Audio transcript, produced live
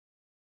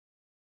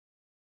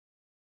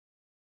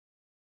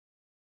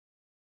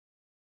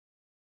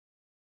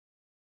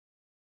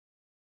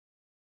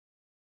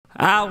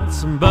I want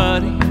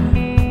somebody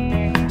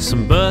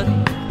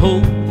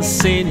hold the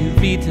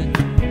senorita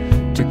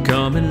to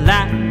come and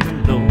light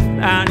the load.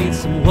 I need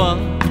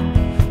someone,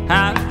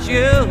 how about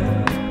you?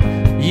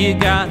 You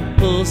got a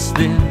pulse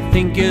that I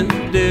think you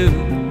do.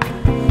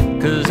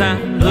 'Cause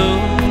I'm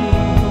lonely,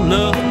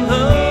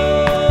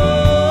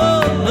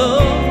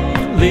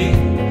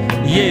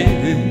 yeah.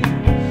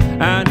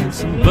 I need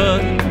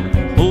somebody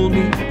hold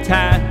me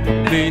tight,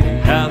 baby,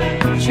 how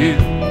about you?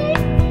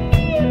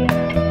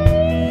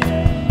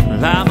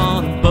 I'm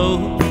on a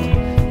boat,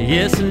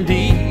 yes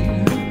indeed.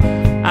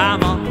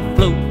 I'm on a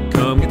float,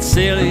 come get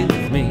silly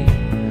with me.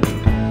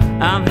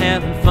 I'm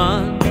having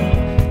fun,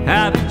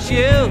 how about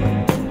you?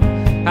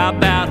 How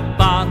about a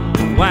bottle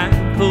of wine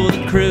for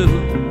the crew?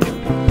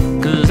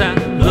 'Cause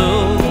I'm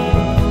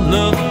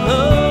lonely,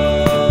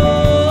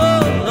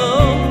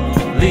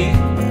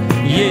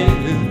 yeah.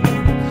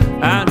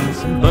 I need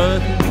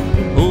somebody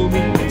hold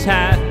me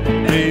tight,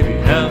 baby,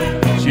 how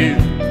about you?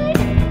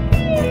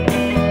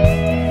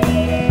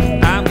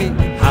 I'm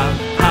getting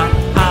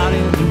hot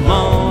in the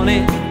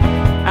morning.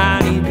 I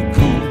need to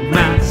cool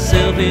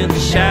myself in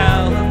the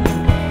shower.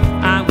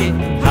 I'm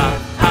getting hot,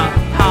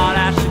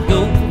 I should go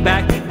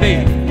back to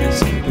Vegas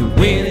and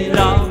win it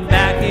all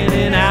back in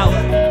an hour.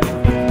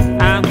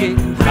 I'm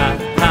getting hot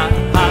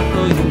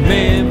for your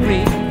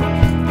memory,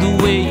 the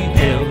way you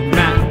held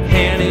my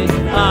hand in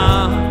your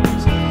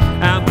arms.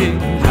 I'm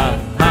getting hot,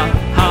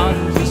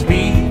 these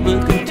people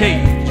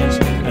contagious.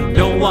 I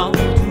don't want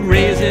to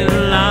raise an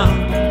alarm.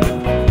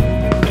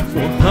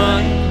 So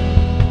honey,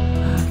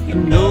 you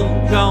know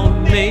I'm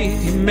gonna make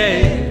you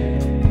mad.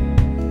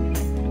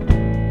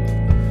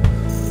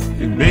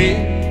 And baby,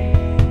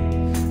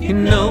 you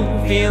know I'm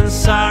feeling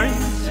sorry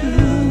too.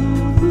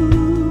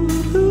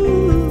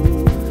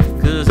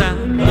 'Cause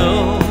I'm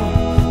lonely,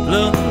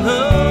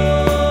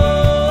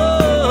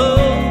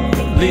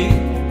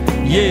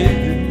 yeah.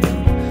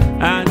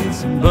 I need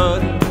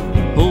somebody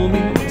hold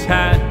me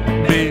tight,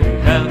 baby,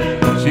 how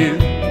about you?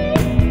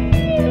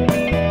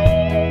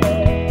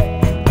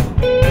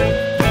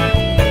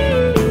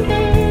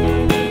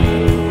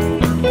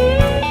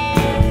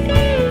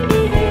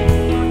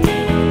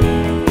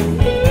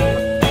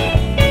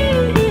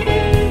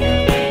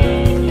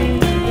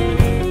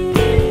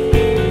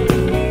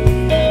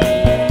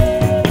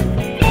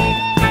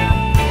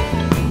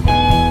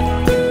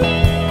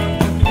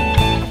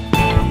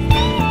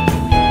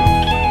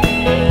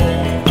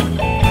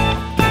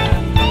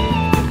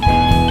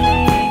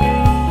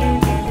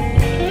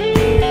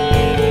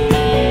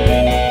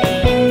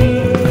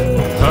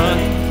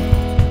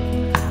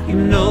 You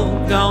know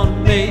I'm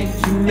gonna make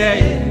you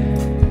mad.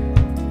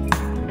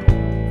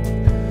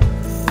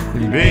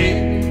 And baby,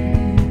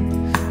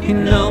 you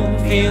know I'm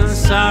feeling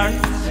sorry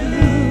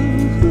too.